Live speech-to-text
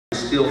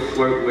still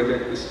flirt with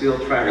it. We still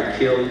try to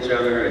kill each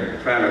other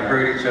and try to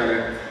hurt each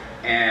other,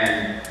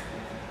 and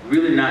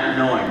really not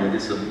knowing that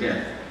it's a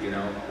myth. You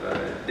know,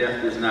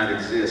 death does not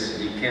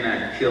exist. You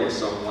cannot kill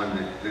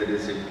someone that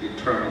is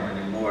eternal and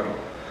immortal.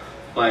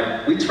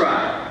 But we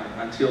try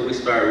until we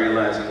start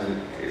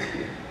realizing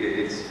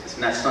it's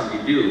not something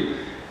you do.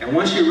 And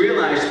once you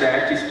realize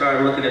that, you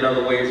start looking at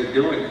other ways of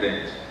doing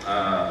things.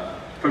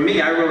 For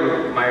me, I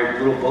wrote my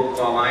little book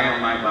called I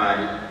Am My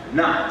Body,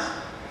 Not.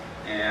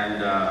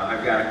 And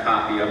I've got a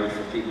copy of it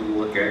for people to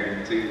look at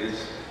and to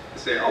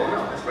say, oh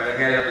no, that's right, I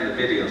had it up in the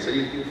video. So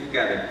you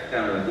got a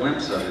kind of a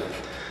glimpse of it.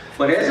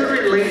 But as it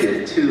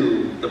related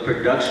to the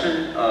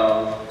production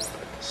of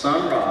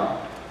Sun Ra,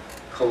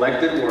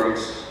 Collected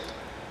Works,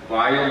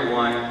 Volume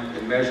 1,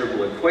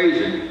 Immeasurable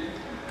Equation,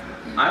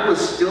 I was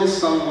still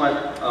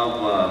somewhat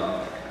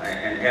of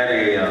at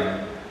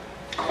a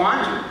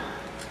quandary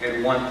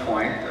at one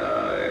point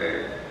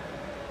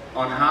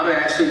on how to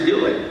actually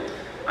do it.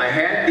 I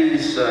had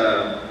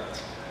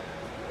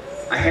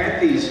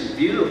these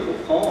beautiful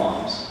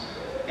poems,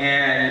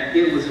 and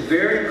it was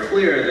very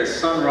clear that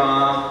Sun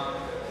Ra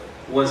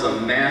was a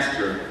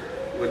master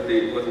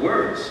with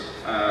words.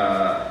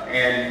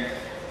 And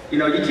you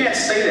know, you can't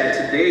say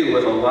that today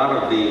with a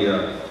lot of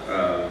the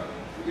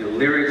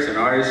lyrics and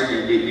artists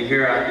you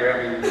hear out there.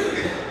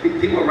 I mean,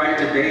 people write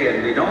today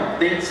and they don't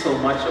think so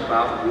much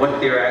about what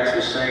they're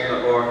actually saying,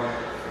 or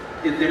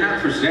they're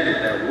not presented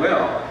that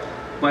well.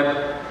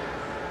 But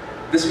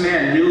this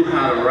man knew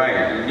how to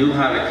write, he knew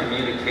how to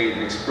communicate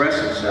and express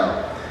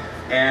himself.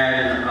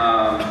 And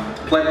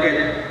but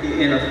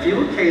in a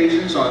few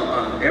occasions,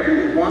 on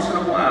every once in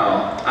a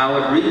while, I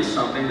would read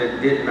something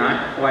that did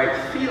not quite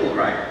feel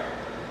right.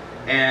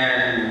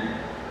 And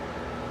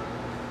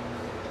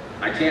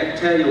I can't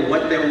tell you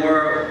what they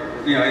were,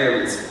 you know, I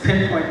would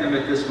pinpoint them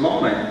at this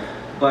moment,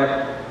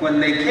 but when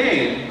they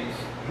came,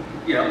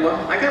 you know,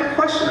 well, I got a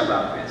question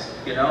about this,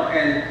 you know,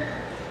 and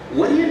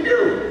what do you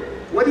do?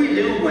 What do you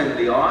do when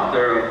the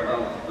author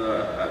of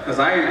the, because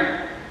I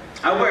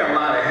wear a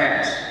lot of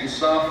hats. You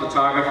saw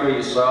photographer,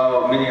 you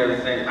saw many other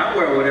things. I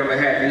wear whatever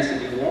hat needs to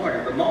be worn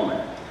at the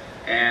moment.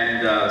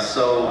 And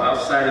so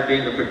outside of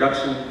being the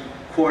production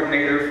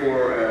coordinator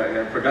for,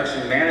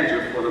 production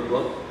manager for the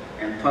book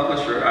and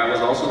publisher, I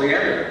was also the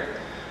editor.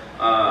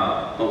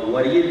 But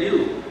what do you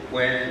do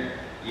when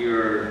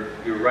you're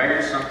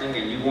writing something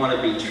and you want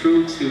to be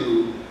true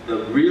to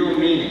the real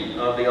meaning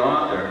of the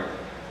author,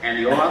 and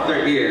the author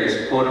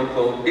is, quote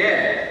unquote,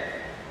 dead?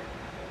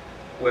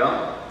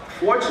 Well,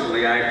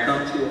 fortunately, I had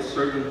come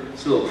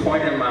to a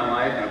point in my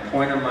life and a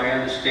point in my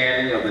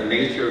understanding of the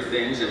nature of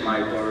things and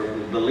my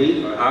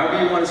belief, or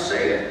however you want to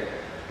say it,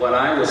 but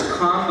I was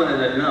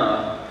confident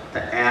enough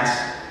to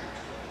ask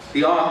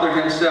the author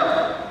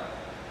himself.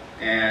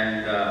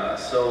 And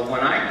so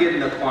when I get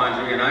in a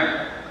quandary, and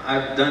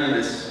I've done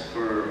this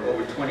for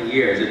over 20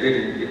 years, it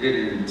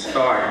didn't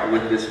start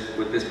with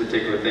this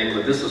particular thing,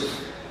 but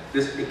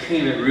it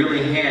came in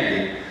really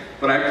handy.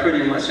 But I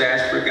pretty much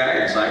asked for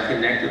guidance. I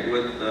connected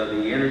with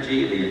the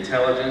energy, the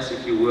intelligence,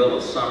 if you will,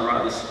 of Sun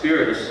Ra, the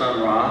spirit of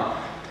Sun Ra,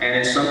 and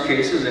in some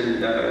cases,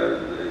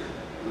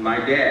 my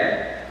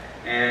dad.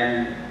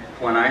 And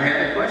when I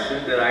had a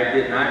question that I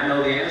did not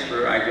know the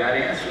answer, I got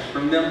answers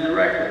from them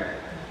directly.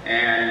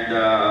 And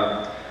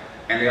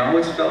they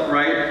always felt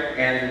right.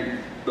 And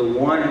the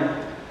one,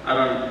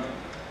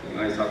 you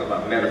know, I talk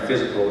about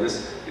metaphysical,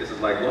 this is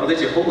like, well,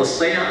 did you hold a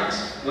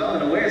seance? Well,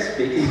 in a way of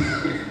speaking,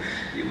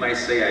 you might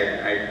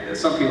say,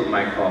 some people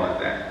might call it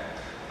that.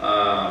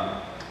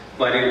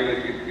 But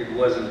it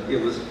wasn't, it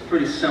was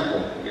pretty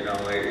simple, you know,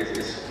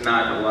 it's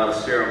not a lot of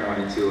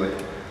ceremony to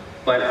it.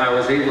 But I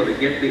was able to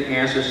get the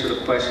answers to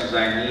the questions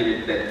I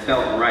needed that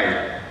felt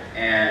right,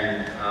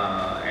 and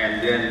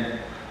then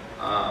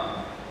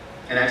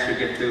actually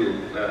get through.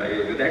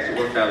 It actually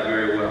worked out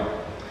very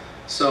well.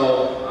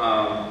 So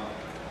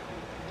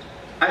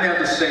I'd have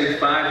to say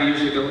 5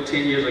 years ago,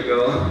 10 years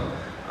ago,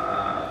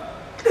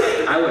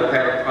 I would have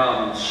had a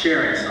problem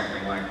sharing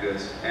something like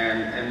this.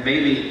 And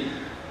maybe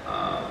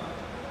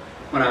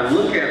when I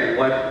look at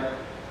what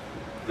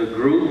the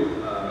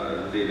group,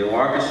 the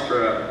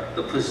orchestra,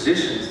 the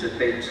positions that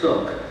they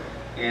took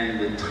and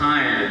the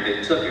time that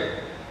they took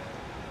it,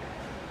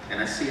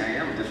 and I see I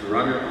am just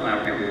running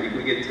on.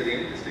 We get to the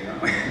end of this thing,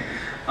 aren't we?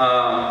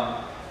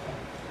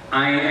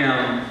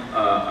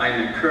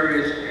 I'm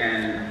encouraged,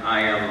 and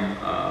I'm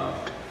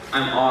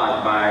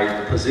awed by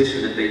the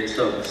position that they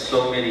took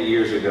so many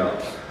years ago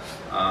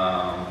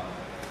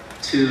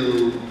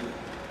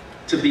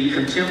to be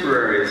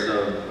contemporaries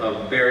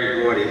of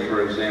Berry Gordy,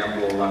 for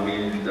example. I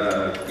mean,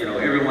 you know,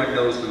 everyone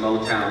knows the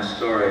Motown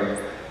story,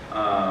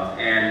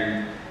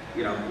 and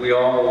you know, we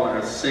all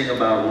want to sing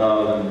about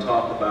love and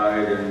talk about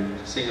it and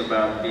sing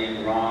about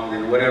being wronged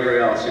and whatever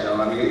else, you know.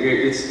 I mean,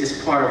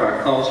 it's part of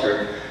our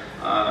culture.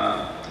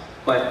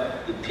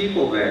 But the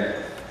people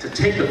to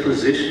take a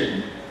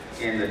position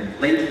in the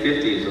late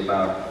 50s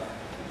about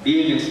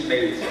being in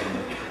space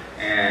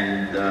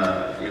and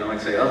you know, like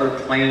say, other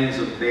planes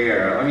of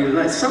there. I mean,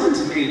 like, some of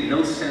this made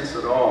no sense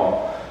at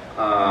all.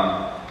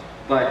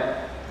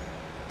 But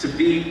to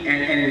be,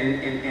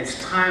 and as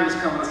time is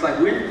coming, it's like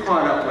we're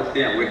caught up with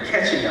them, we're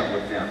catching up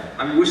with them.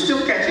 I mean, we're still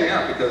catching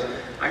up because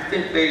I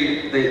think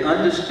they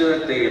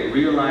understood, they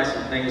realized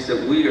some things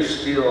that we are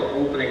still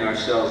opening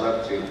ourselves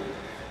up to.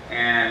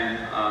 And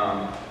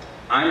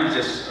I'm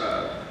just,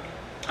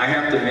 I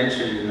have to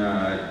mention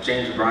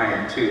James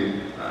Bryant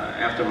too.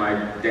 After my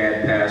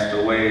dad passed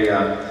away,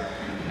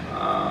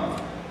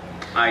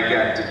 I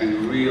got to be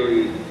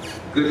really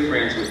good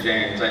friends with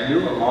James. I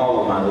knew him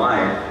all of my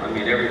life. I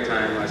mean, every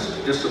time,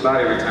 just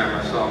about every time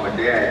I saw my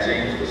dad,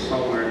 James was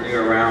somewhere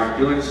near around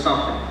doing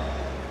something.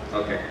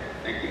 Okay,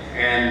 thank you.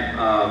 And,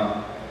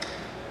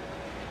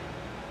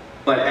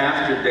 but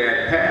after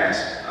Dad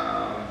passed,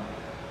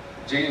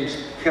 James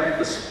kept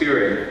the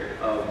spirit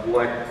of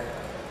what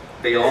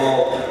they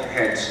all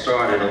had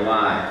started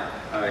alive.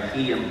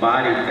 He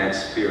embodied that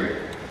spirit.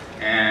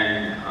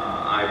 And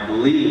I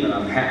believe, and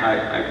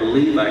I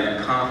believe I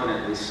can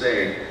confidently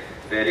say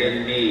that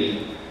in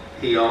me,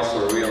 he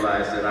also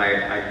realized that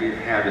I did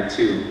have it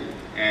too.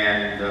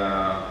 And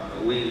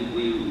we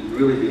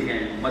really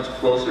became much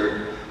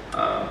closer.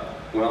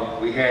 Well,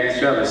 we had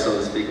each other, so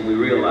to speak, and we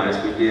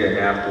realized we did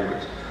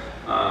afterwards.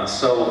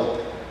 So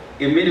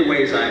in many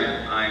ways,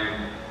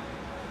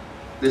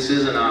 this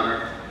is an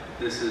honor.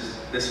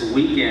 This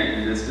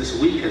weekend, this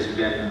week has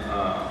been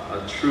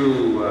a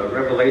true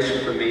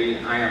revelation for me.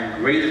 I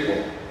am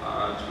grateful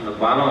from the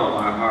bottom of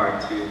my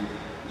heart to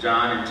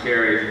John and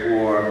Terry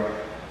for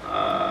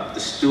the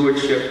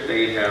stewardship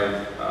they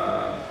have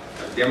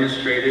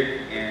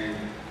demonstrated in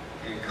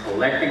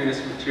collecting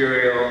this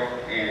material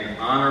and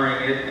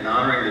honoring it and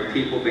honoring the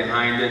people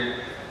behind it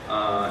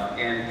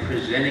and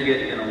presenting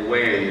it in a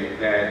way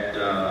that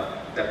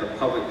that the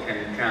public can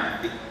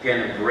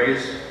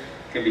embrace,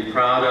 can be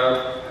proud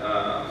of,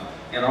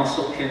 and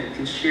also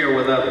can share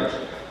with others.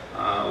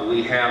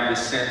 We have the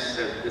sense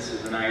that this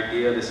is an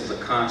idea, this is a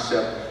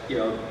concept. You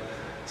know,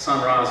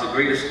 Sun Ra is the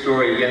greatest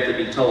story yet to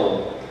be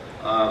told,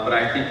 but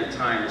I think the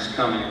time is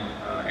coming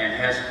and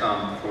has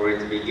come for it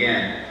to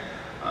begin.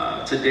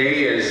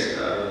 Today is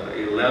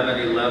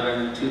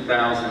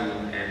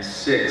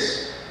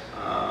 11/11/2006.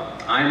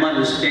 I'm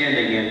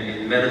understanding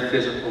in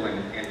metaphysical and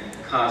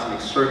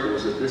cosmic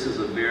circles that this is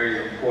a very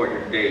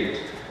important date.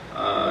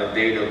 A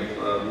date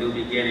of new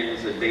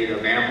beginnings, a date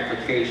of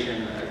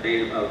amplification, a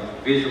date of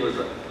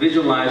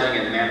visualizing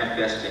and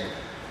manifesting.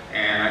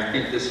 And I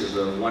think this is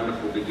a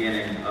wonderful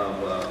beginning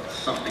of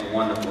something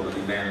wonderful to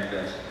be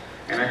manifest.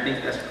 And I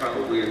think that's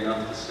probably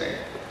enough to say.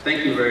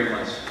 Thank you very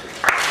much.